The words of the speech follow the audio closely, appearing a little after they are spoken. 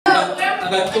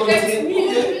got two against me.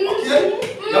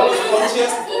 Okay. That was one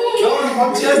chest.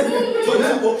 Okay.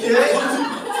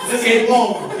 This is game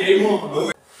on. Game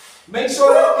on. Make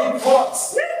sure that it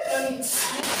works.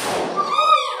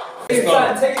 Take it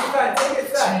flat.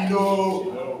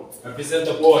 Chino. Represent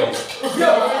the boys.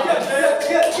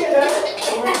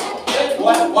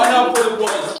 One up for the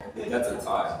boys. That's a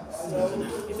tie.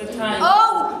 It's a tie.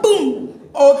 Oh, boom.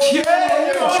 Okay.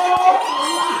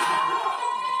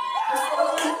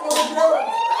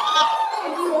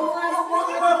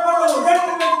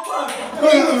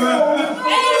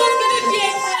 Anyone's gonna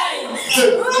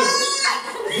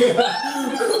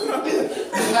be a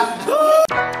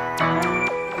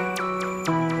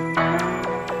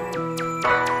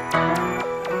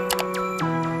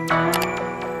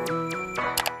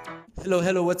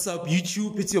Hello, what's up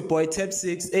YouTube? It's your boy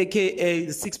Tep6, aka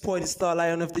the 6-point star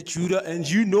lion of the Judah, and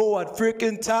you know what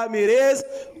freaking time it is?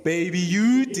 Baby,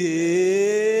 you did.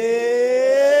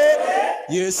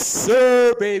 Yes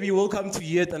sir, baby. Welcome to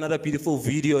yet another beautiful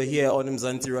video here on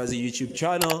Mzansirazzi YouTube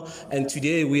channel, and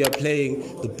today we are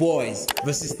playing the boys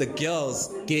versus the girls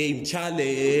game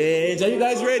challenge. Are you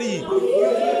guys ready?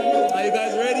 Are you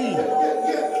guys ready?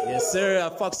 Yes sir, I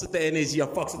fucks with the energy,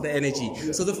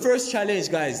 So the first challenge,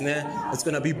 guys, it's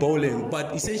gonna be bowling.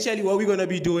 But essentially what we're gonna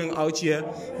be doing out here,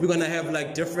 we're gonna have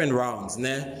like different rounds,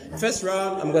 First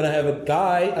round, I'm gonna have a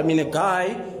guy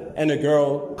and a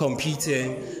girl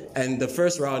competing, and the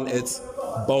first round it's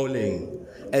bowling,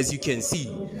 as you can see.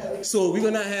 So we're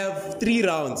gonna have 3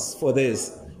 rounds for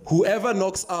this. Whoever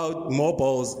knocks out more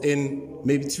balls in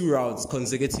maybe 2 rounds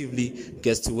consecutively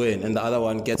gets to win, and the other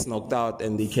one gets knocked out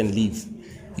and they can leave.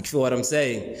 You feel what I'm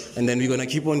saying? And then we're gonna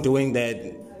keep on doing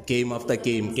that game after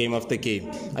game.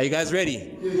 Are you guys ready?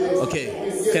 Okay.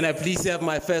 Can I please have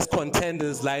my first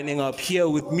contenders lining up here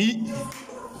with me?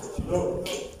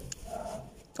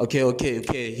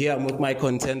 Okay. Here I'm with my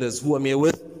contenders. Who am I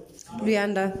with?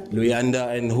 Luyanda,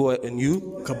 and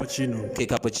you? Cappuccino. Okay,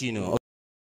 Cappuccino.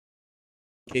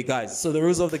 Okay, guys, so the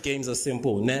rules of the games are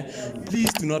simple,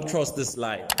 Please do not cross this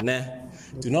line,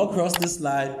 Do not cross this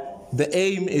line. The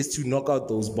aim is to knock out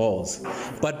those balls.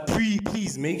 But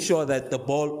please make sure that the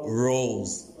ball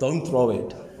rolls. Don't throw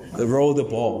it. Roll the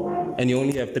ball. And you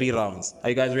only have 3 rounds.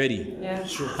 Are you guys ready? yeah.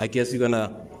 Sure. I guess we're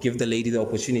gonna give the lady the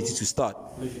opportunity to start.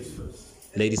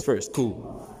 Ladies first,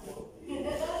 cool.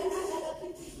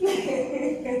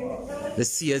 Let's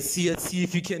see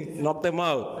if you can knock them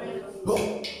out.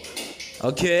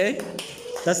 Okay,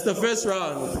 that's the first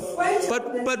round.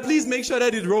 But please make sure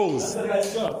that it rolls.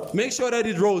 Make sure that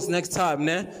it rolls next time,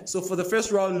 So for the first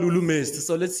round, Lulu missed.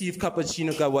 So let's see if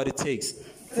Cappuccino got what it takes.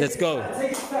 Let's go.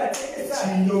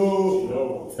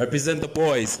 Represent the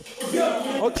boys.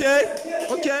 Okay.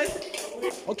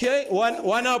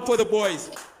 One up for the boys.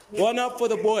 One up for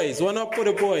the boys.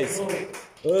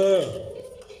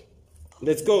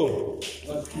 Let's go.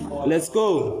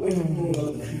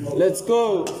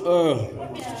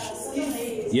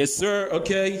 Yes, sir.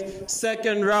 Okay.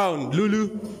 Second round.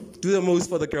 Lulu, do the most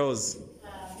for the girls.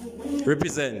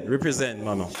 Represent,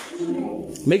 mama.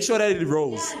 Make sure that it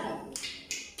rolls.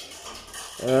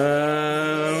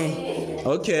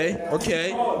 Okay.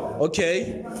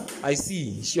 I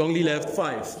see. She only left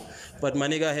 5. But my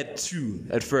nigga had 2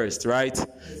 at first, right?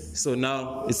 So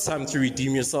now it's time to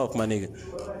redeem yourself, my nigga.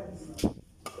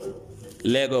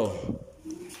 Lego.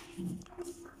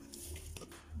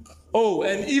 Oh,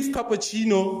 and if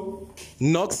Cappuccino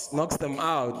knocks them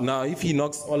out, now if he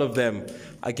knocks all of them,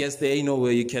 I guess there ain't no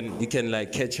way you can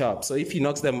like catch up. So if he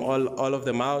knocks them all of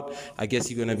them out, I guess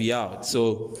you're gonna be out.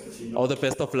 So all the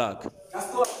best of luck.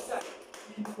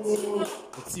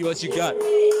 Let's see what you got.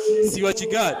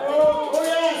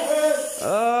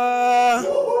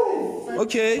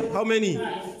 Okay, how many?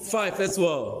 5 as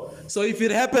well. So if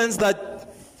it happens that,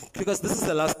 because this is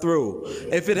the last throw,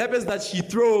 if it happens that she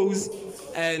throws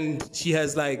and she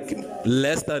has like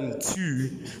less than 2,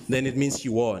 then it means she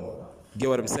won. Get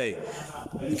what I'm saying?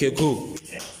 Okay, cool.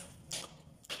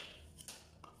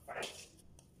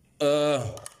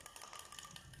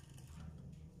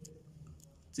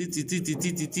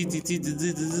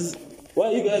 Why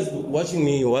are you guys watching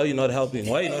me? Why are you not helping?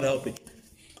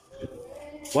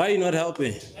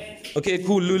 Okay,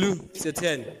 cool, Lulu. It's your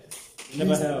turn.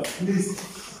 Never help. Please.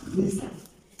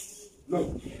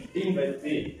 No.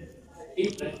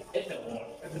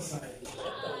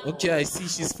 Okay, I see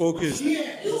she's focused.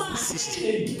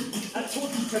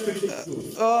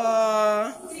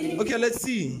 Okay, let's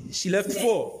see. She left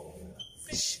 4.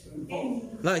 She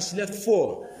left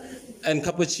 4. And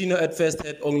Cappuccino at first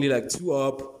had only like 2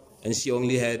 up, and she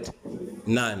only had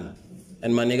none.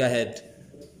 And my nigga had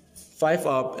 5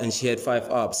 up and she had 5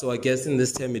 up. So I guess in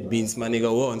this term it means my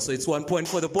nigga won. So it's 1 point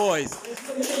for the boys.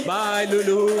 Bye,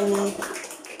 Lulu.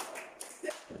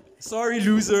 Sorry,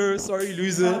 loser. Sorry,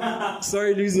 loser.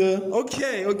 Sorry, loser.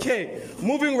 Okay.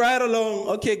 Moving right along.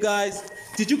 Okay, guys.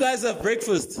 Did you guys have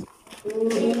breakfast?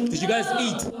 Did you guys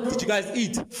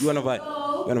eat? You wanna buy?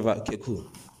 Okay, cool.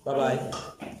 Bye-bye.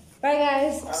 Bye,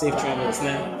 guys. Safe travels,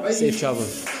 man. Safe travel.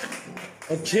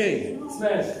 Okay.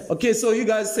 So you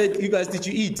guys did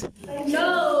you eat?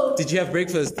 No. Did you have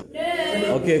breakfast?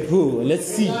 No. Okay, cool. Let's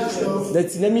see.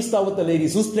 Let me start with the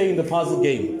ladies. Who's playing the puzzle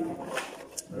game?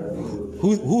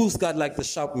 Who's got like the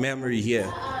sharp memory here?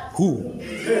 Who?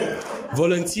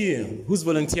 Volunteer. Who's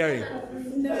volunteering?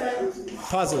 No.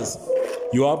 Puzzles.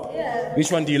 You up? Yeah. Which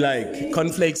one do you like?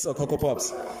 Cornflakes or Cocoa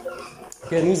Pops?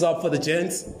 Okay, and who's up for the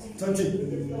gents?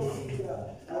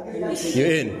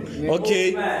 You're in.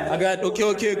 Okay. I got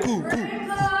okay, cool.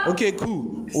 Okay,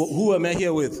 cool. Who am I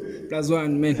here with?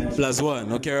 +1, man.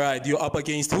 +1. Okay, right. You're up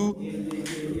against who?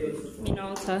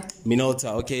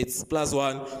 Minolta. Okay, it's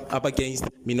 +1 up against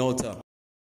Minolta.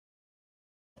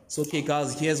 So, okay,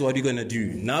 guys, here's what you're gonna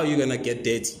do. Now you're gonna get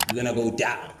dirty. You're gonna go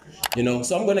down. You know,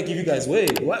 so I'm gonna give you guys.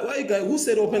 Wait, why you guys? Who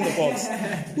said open the box?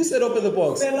 Who said open the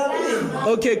box?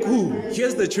 Okay, cool.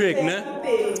 Here's the trick, man.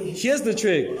 Here's the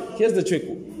trick.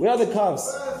 Where are the cuffs?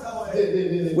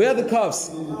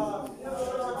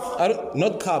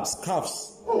 Not cups,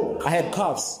 cuffs. I had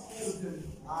cuffs.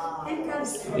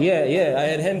 Yeah, I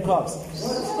had hand cuffs.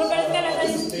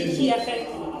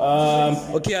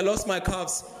 Okay, I lost my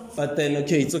cuffs, but then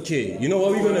okay, it's okay. You know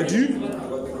what we're gonna do?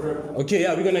 Okay,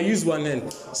 yeah, we're gonna use one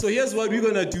hand. So here's what we're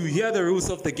gonna do. Here are the rules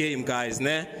of the game, guys.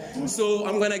 Nah? So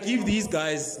I'm gonna give these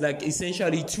guys like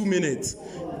essentially 2 minutes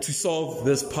to solve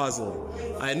this puzzle.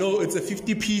 I know it's a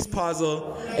 50-piece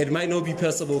puzzle. It might not be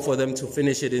possible for them to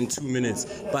finish it in 2 minutes,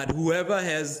 but whoever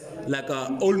has like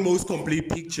a almost complete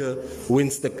picture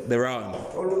wins the round.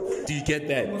 Do you get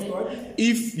that?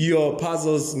 If your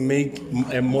puzzles make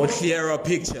a more clearer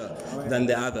picture than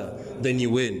the other, then you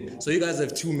win. So you guys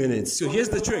have 2 minutes. So here's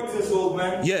the trick.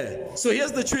 Yeah. So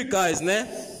here's the trick, guys. Nah?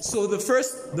 So the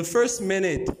first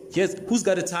minute. Here's who's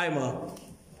got a timer.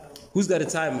 Who's got a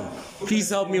timer? Please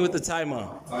help me with the timer.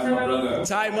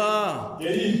 Timer.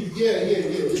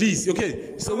 Yeah. Please.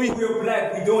 Okay. So we're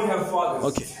black. We don't have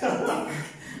fathers.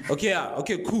 Okay.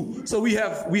 Okay, cool. So we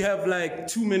have like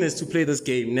 2 minutes to play this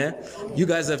game, né? You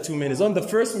guys have 2 minutes. On the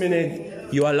first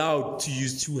minute, you're allowed to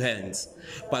use 2 hands.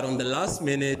 But on the last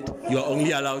minute, you're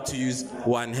only allowed to use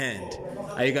 1 hand.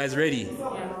 Are you guys ready?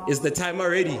 Is the timer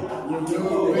ready?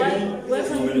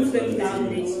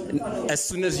 As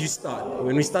soon as you start.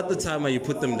 When we start the timer, you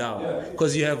put them down.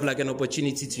 Because you have like an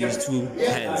opportunity to use 2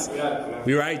 hands.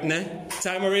 We right, né?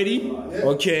 Timer ready?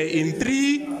 Okay, in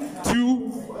 3, 2,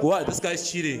 what? This guy's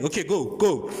cheating. Okay, go.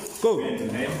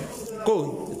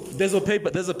 There's a paper.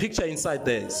 There's a picture inside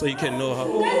there, so you can know how.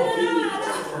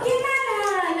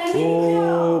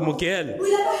 Oh, Miguel.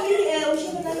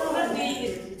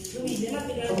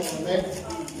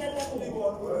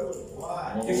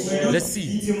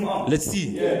 Let's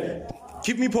see.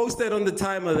 Keep me posted on the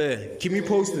timer there. Keep me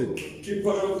posted. Keep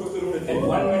posted at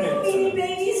 1 minute.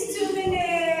 Baby's 2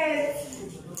 minutes.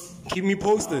 Keep me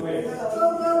posted.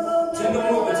 Turn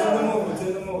them over.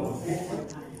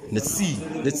 Let's see.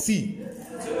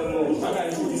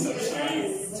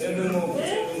 Turn them over.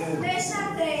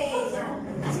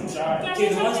 Okay,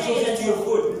 now let's closer to your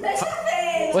foot.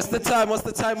 What's the timer,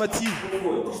 T?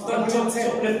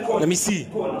 Let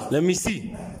me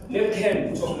see. Left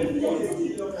hand, top left corner.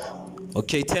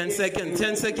 Okay, 10 seconds.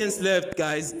 10 seconds left,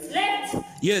 guys. Left.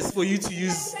 Yes, for you to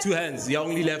use 2 hands. You're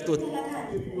only left with.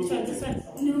 This one.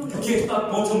 Okay,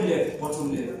 bottom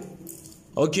left.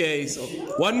 Okay, so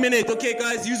 1 minute. Okay,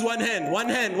 guys, use 1 hand. One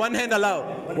hand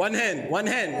allowed. One hand.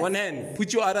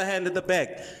 Put your other hand at the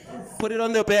back. Put it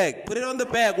on the back.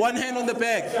 1 hand on the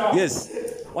back. Yes.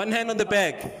 1 hand on the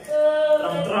back.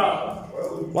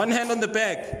 1 hand on the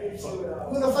back.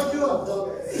 I'm gonna fuck you up, dog.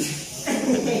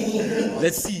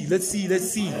 Let's see.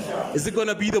 Is it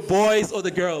gonna be the boys or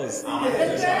the girls?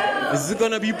 Is it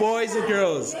gonna be boys or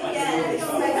girls?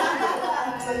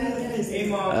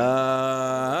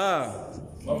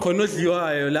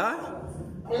 Konodliwayo la?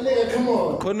 My nigga, come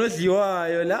on.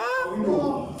 Konodliwayo la? La?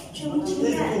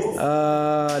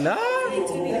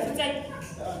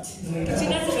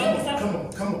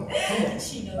 Come on.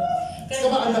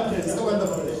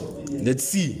 Let's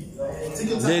see.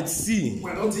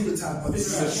 Don't take your time, but this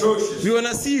is atrocious. We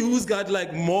wanna see who's got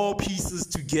like more pieces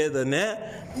together, nah?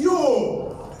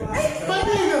 Yo! My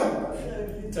nigga!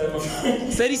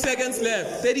 30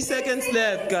 seconds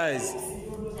left, guys.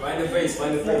 Find the face,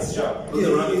 sharp. Put the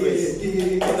round the face.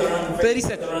 Put the round the face. 30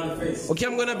 seconds. Around the face. Okay,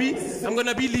 I'm gonna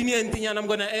be lenient and I'm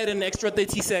gonna add an extra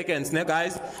 30 seconds, now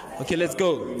guys. Okay, let's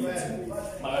go.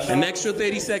 An extra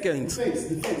 30 seconds.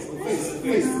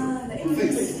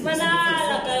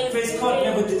 Manala, guys. Face cut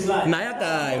never decline. Naya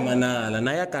kai, manala,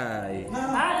 naya kai.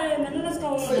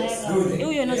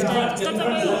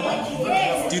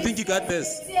 Do you think you got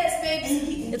this? Yes,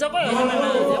 baby. It's okay.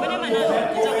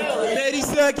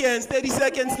 30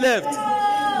 seconds left.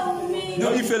 How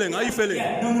are you feeling? No.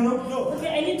 Okay,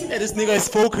 I need to. Hey, this nigga is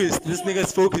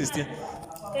focused. Yeah.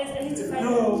 Guys, I need to find.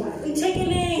 I'm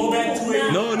checking it. Go back to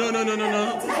it. No.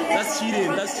 That's cheating.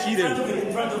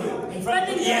 In front of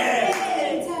it. Yeah.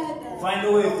 Find a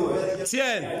way to it.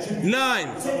 10, 9,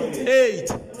 8,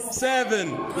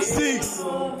 7, 6,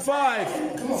 5,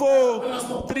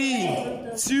 4,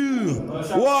 3, 2,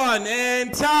 1,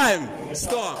 and time.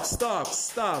 Stop.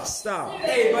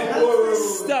 Hey, but whoa.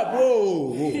 Stop.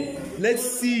 Whoa. Let's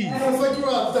see.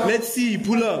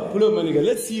 Pull up, my nigga.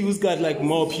 Let's see who's got like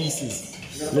more pieces.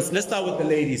 Let's start with the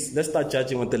ladies. Let's start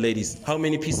judging with the ladies. How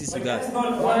many pieces you got?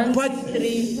 1,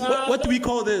 3. What do we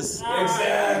call this?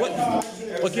 Exactly.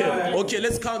 Okay,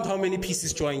 let's count how many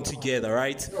pieces join together,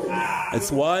 right?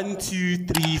 It's 1, 2,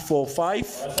 3, 4, 5,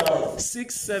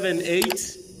 6, 7,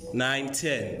 8, 9,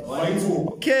 10.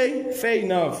 Okay, fair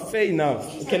enough.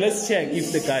 Okay, let's check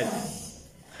if the guy.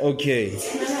 Okay.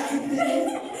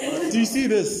 Do you see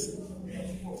this?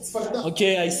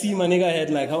 Okay, I see my nigga had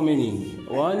like how many?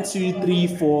 1, 2, 3,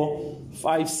 4,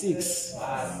 5, 6.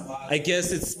 I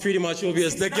guess it's pretty much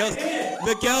obvious. The girls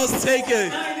take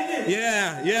it.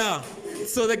 Yeah.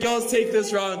 So the girls take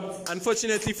this round.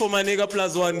 Unfortunately for my nigga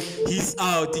 +1, he's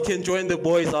out. He can join the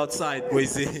boys outside,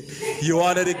 boys. You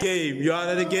out of the game.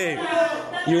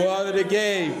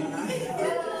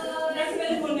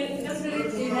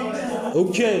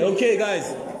 Okay,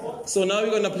 guys. So now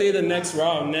we're gonna play the next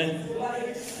round, man.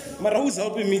 But who's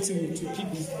helping me to keep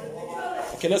these?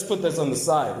 Okay, let's put this on the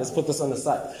side.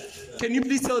 Can you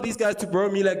please tell these guys to borrow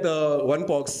me like the one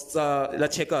box,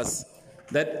 that checkers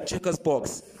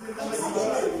box.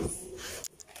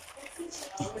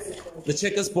 The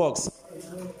checkers box.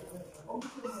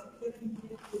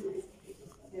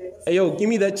 Hey yo, give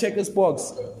me that checkers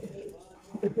box.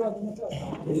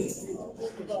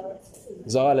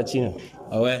 Zawala China.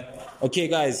 Okay,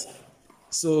 guys.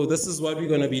 So this is what we're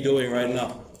gonna be doing right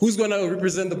now. Who's gonna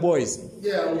represent the boys?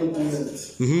 Yeah, I will do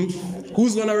it.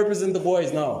 Who's gonna represent the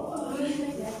boys now?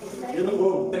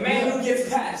 The man who gets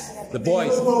passed. The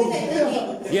boys.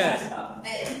 Yeah.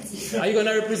 Are you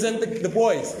gonna represent the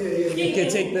boys? Okay,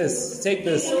 take this.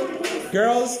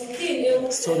 Girls.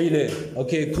 Sobile.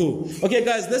 Okay, cool. Okay,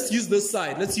 guys, let's use this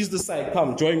side.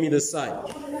 Come, join me this side.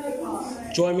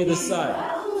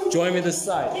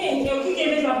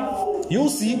 You'll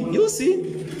see.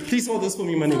 Please hold this for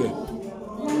me, my nigga.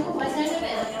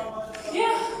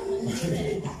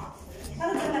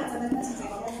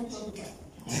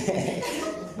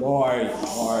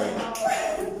 Don't worry.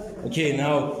 Okay,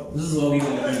 now this is what we're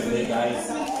gonna do today, guys.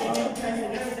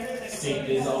 Take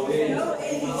this away.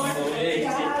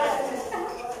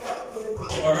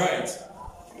 All right.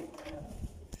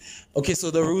 Okay,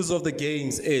 so the rules of the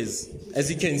games is, as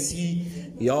you can see,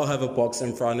 y'all have a box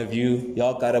in front of you.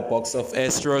 Y'all got a box of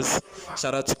Astros.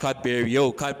 Shout out to Cadbury.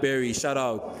 Yo, Cadbury, shout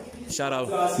out.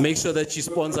 Make sure that you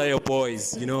sponsor your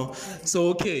boys, you know. So,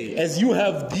 okay, as you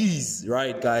have these,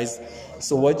 right, guys?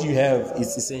 So what you have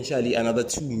is essentially another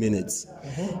 2 minutes.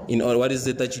 In order, what is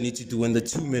it that you need to do in the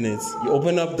 2 minutes? You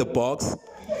open up the box,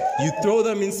 you throw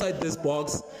them inside this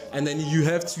box, and then you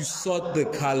have to sort the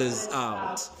colors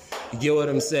out. You get what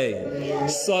I'm saying?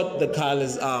 Sort the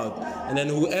colors out. And then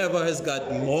whoever has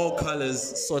got more colors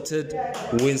sorted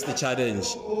wins the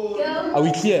challenge. Are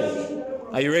we clear?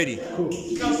 Are you ready? Cool.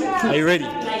 Are you ready?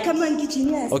 Come on, kitchen,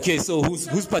 yes. Okay, so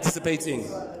who's participating?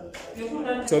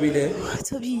 Toby there?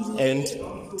 Toby. And?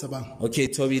 Tabang. Okay,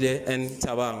 Toby there and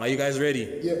Tabang. Are you guys ready?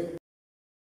 Yep.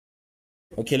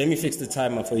 Okay, let me fix the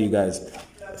timer for you guys.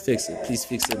 Fix it. Please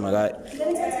fix it, my guy.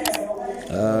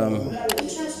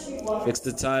 Fix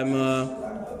the timer.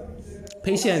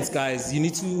 Patience, guys. You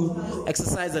need to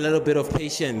exercise a little bit of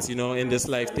patience, you know, in this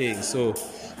life thing. So,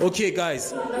 okay,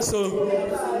 guys. So,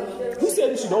 who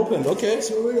said it should open? Okay.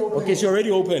 Okay, she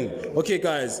already opened. Okay,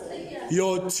 guys.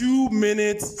 Your 2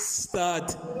 minutes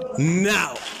start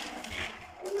now.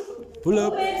 Pull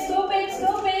up. Stop it.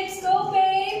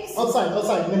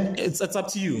 Outside, man. It's up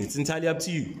to you. It's entirely up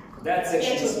to you. That's it.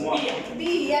 She's smart.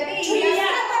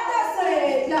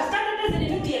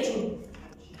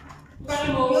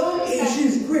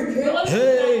 She's quick,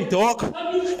 Hey, don't clock,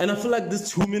 and I feel like this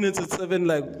 2 minutes at 7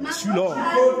 like too long.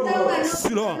 It's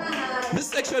too long.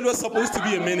 This actually was supposed to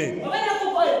be a minute.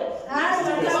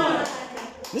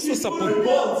 This was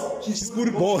supposed. She's good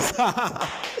at balls.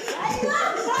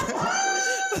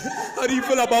 How do you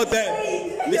feel about that?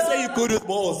 They say you're good with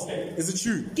balls. Is it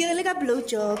true? Get like a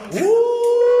blowjob.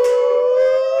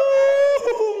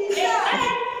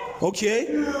 Okay. Okay.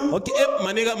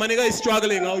 My nigga is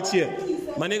struggling out here.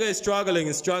 My nigga is struggling.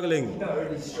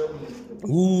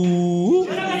 Ooh.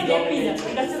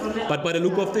 But by the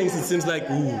look of things, it seems like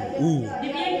ooh.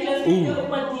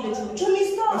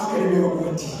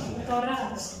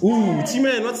 Ooh,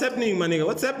 T-Man, what's happening, my nigga?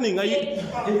 What's happening? Are you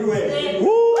everywhere?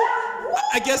 Ooh.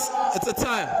 I guess it's a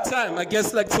time. I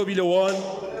guess like Toby the one.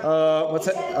 What's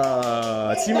that?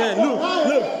 T-Man,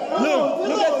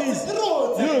 look at these.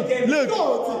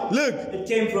 Look. It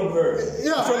came from her.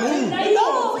 Yeah. From who?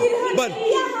 No, it But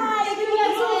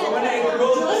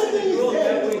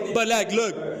But like,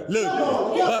 look.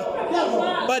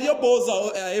 But your balls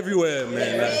are everywhere,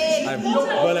 man.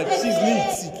 But like, she's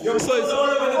neat. So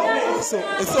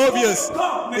it's obvious.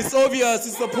 It's obvious.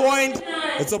 It's the point.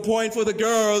 It's a point for the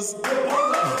girls.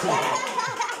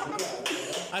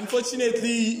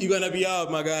 Unfortunately, you're gonna be out,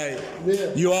 my guy.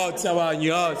 You out, Tawan.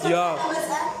 You out.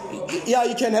 Yeah,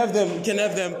 you can have them.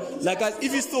 Like,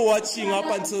 if you're still watching up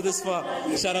until this far,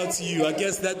 shout out to you. I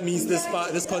guess that means this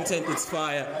content is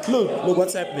fire. Look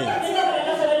what's happening.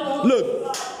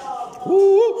 Look.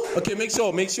 Woo. Okay, make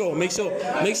sure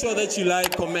that you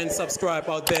like, comment, subscribe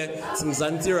out there. It's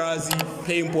Mzansirazzi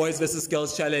playing boys versus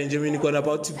girls challenge, and we're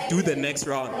about to do the next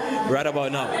round right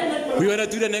about now. We're gonna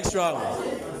do the next round.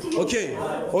 Okay.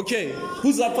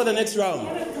 Who's up for the next round?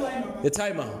 The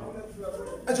timer.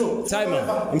 I'm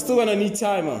still gonna need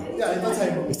timer.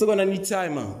 I'm still gonna need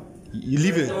timer. You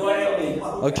leave it.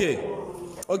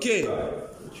 Okay.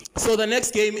 So the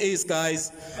next game is,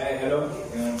 guys. Hey, hello.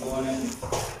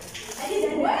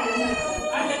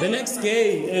 The next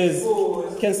game is.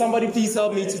 Can somebody please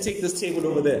help me to take this table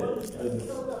over there?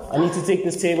 I need to take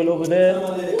this table over there.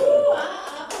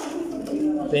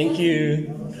 Thank you.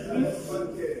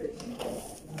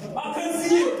 I can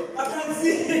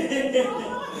see it.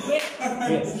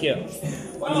 Here.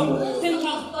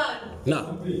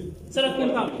 Now.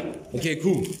 Okay,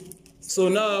 cool. So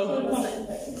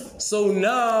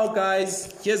now,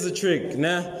 guys, here's the trick.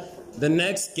 Nah, the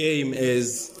next game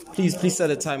is. Please set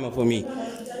a timer for me.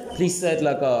 Please set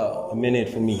like a minute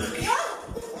for me.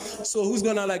 So who's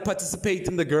gonna like participate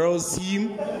in the girls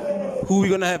team? Who we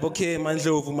gonna have? Okay,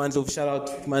 Mandlovu. Shout out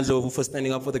to Mandlovu for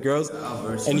standing up for the girls.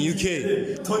 And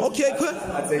UK. Okay, good.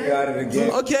 I take her out of the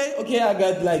game. Okay. I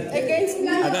got like.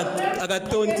 I got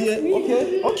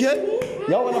 20. Okay.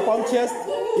 Y'all wanna bump chest?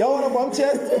 Yeah.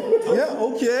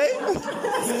 Okay.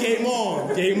 Game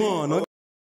on. Okay.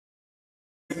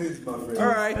 All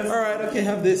right. Okay,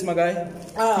 have this, my guy.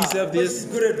 Please have this.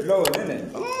 Good at blowing, isn't it?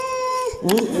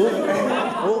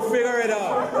 We'll figure it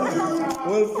out.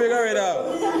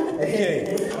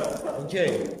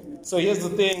 Okay. So here's the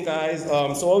thing, guys.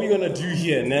 So what we're gonna do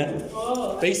here,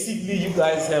 basically, you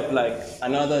guys have like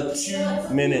another 2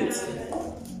 minutes.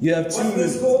 You have 2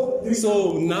 minutes.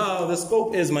 So now the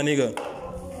scope is, my nigga.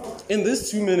 In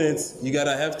this 2 minutes, you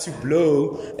gotta have to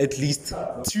blow at least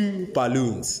 2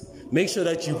 balloons. Make sure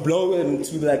that you blow them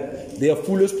to like their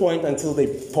fullest point until they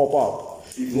pop up.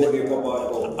 Before they pop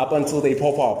out. Up until they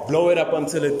pop up. Blow it up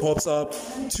until it pops up.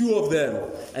 2 of them.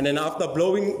 And then after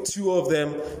blowing 2 of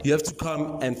them, you have to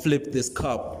come and flip this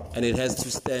cup. And it has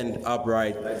to stand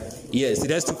upright. Yes,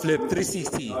 it has to flip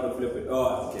 360. How to flip it?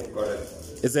 Oh, okay, got it.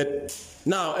 Is it?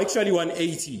 Now, actually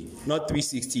 180, not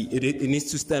 360. It needs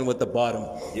to stand with the bottom.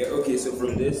 Yeah, okay, so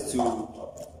from this to...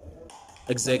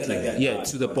 Exactly, yeah,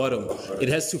 to the bottom. It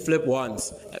has to flip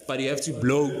once, but you have to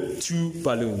blow 2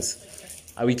 balloons.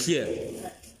 Are we clear?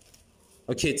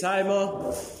 Okay,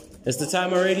 timer. Is the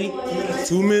timer ready?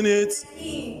 2 minutes.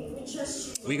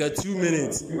 We got 2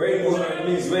 minutes. Wait for her,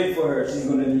 please wait for her. She's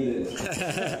gonna need it.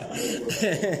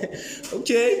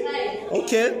 Okay,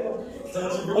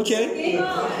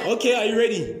 are you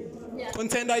ready?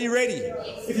 Contender, are you ready?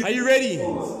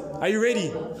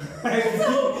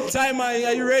 Timer,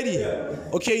 are you ready?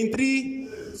 Okay, in 3,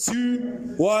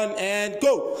 2, 1, and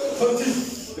go.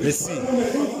 Let's see.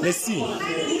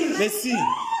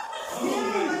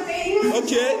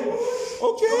 Okay.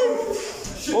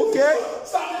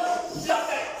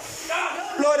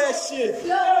 Blow that shit.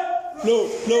 Blow.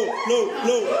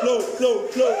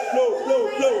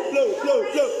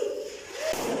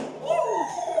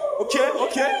 Okay.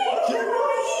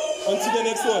 On to the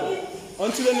next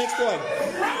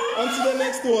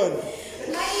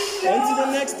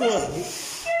one.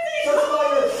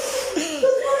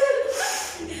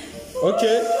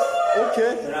 Okay.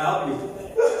 Can I help you?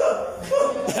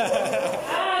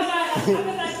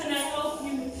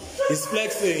 He's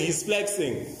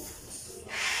flexing.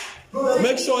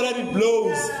 Make sure that it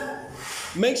blows.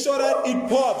 Make sure that it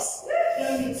pops.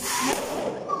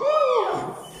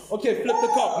 Okay, flip the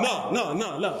cup. No.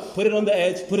 Put it on the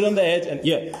edge, and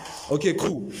yeah. Okay,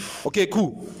 cool.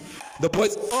 The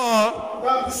boys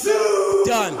are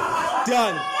done.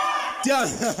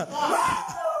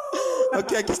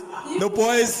 Okay,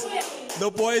 the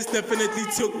boys definitely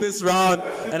took this round,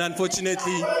 and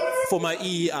unfortunately for my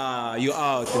E, you're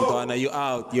out, Ntwana. You're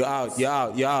out. I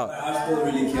still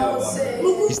really care about it.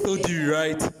 You still do,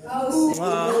 right?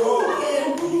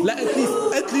 Like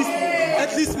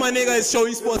at least my nigga is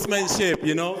showing sportsmanship,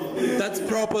 you know? That's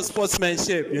proper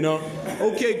sportsmanship, you know?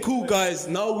 Okay, cool, guys.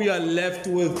 Now we are left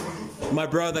with my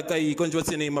brother, Kai. What's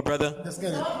your name, my brother? The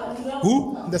scallop.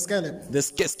 Who? The scallop. The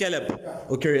scallop.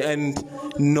 Okay, and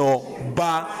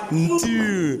Nobantu.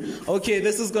 Okay,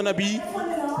 this is gonna be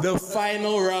the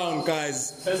final round,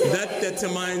 guys. That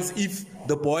determines if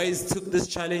the boys took this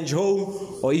challenge home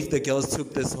or if the girls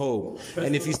took this home.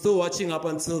 And if you're still watching up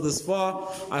until this far,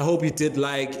 I hope you did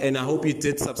like and I hope you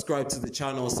did subscribe to the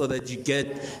channel so that you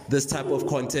get this type of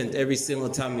content every single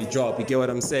time we drop. You get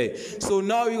what I'm saying? So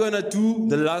now we're gonna do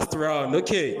the last round.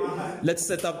 Okay, let's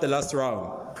set up the last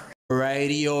round.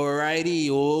 Alrighty,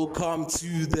 welcome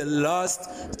to the last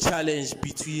challenge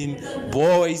between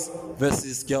boys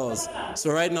versus girls. So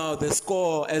right now the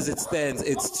score as it stands,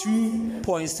 it's 2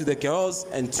 points to the girls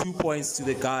and 2 points to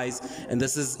the guys, and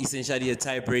this is essentially a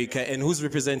tiebreaker. And who's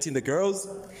representing the girls?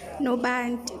 No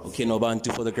band. Okay,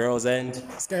 Nobantu for the girls and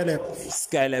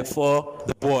Skylab for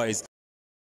the boys.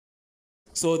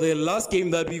 So the last game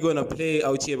that we're gonna play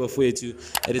out here before you,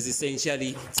 it is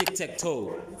essentially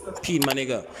tic-tac-toe. Pin, my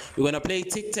nigga. We're gonna play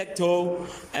tic-tac-toe,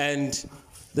 and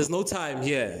there's no time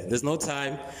here.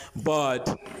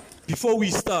 But before we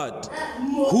start,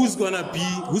 who's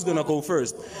gonna go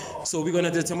first? So we're gonna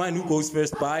determine who goes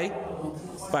first by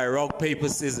rock, paper,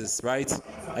 scissors, right?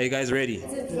 Are you guys ready?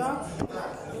 Is it rock?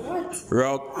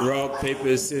 Rock,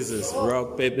 paper, scissors.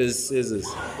 Rock, paper, scissors.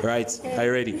 Right? Are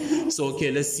you ready? So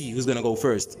okay, let's see who's gonna go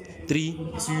first. 3,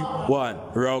 2, 1.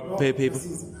 Rock, paper.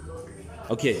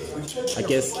 Okay. I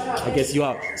guess you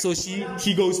are. So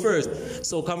he goes first.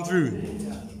 So come through.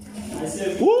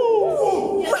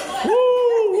 Woo!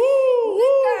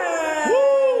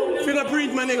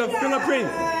 Fingerprint, my nigga.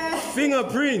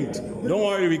 Fingerprint. Don't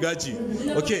worry, we got you.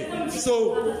 Okay,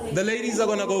 so the ladies are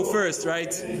gonna go first,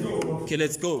 right? Okay,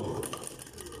 let's go.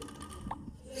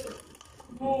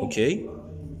 Okay.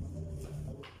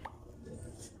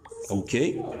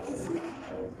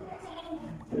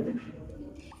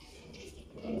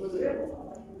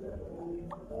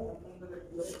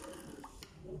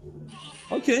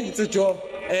 Okay, it's a draw.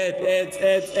 Ads.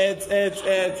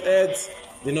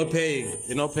 They're not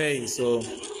paying, so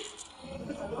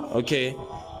okay.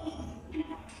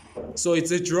 So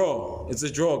it's a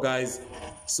draw, guys.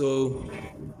 So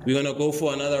we're gonna go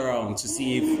for another round to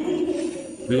see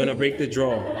if we're gonna break the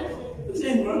draw.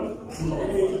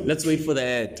 Let's wait for the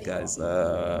ad, guys.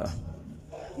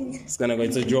 It's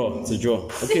a draw.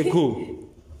 Okay, cool.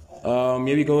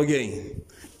 Here we go again.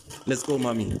 Let's go,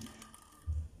 mommy.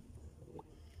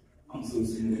 I'm so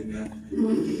serious, man.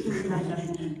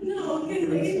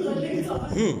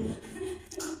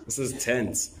 This is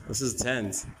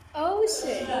tense. Oh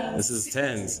shit. This is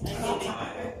tense.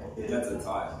 That's a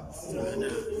tie.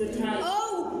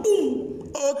 Oh,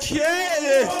 boom. Okay,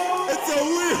 it's a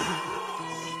win.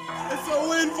 It's a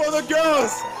win for the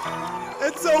girls.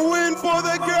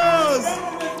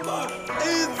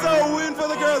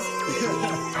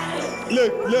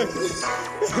 Look.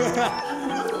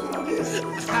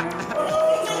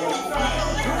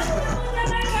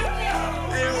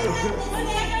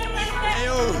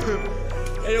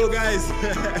 Hey yo, guys.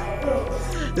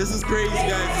 This is crazy,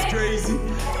 guys.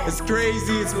 It's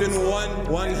crazy. It's been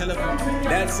one hell of a...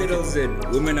 That settles it.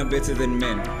 Women are better than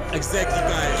men. Exactly,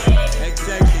 guys.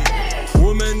 Exactly.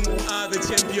 Women are the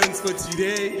champions for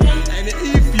today. And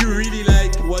if you really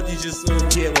like what you just saw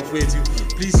here, please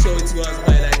show it to us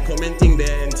by like commenting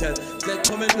there and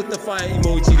comment with the fire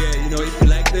emoji there. You know, if you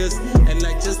like this, and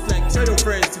like just like tell your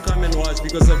friends to come and watch,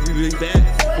 because we'll be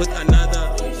back with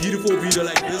another beautiful video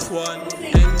like this one.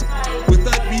 And with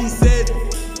that being said,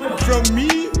 from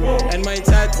me and my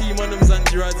entire team on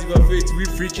Mzansirazzi, we're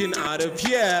freaking out of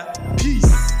here.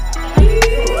 Peace.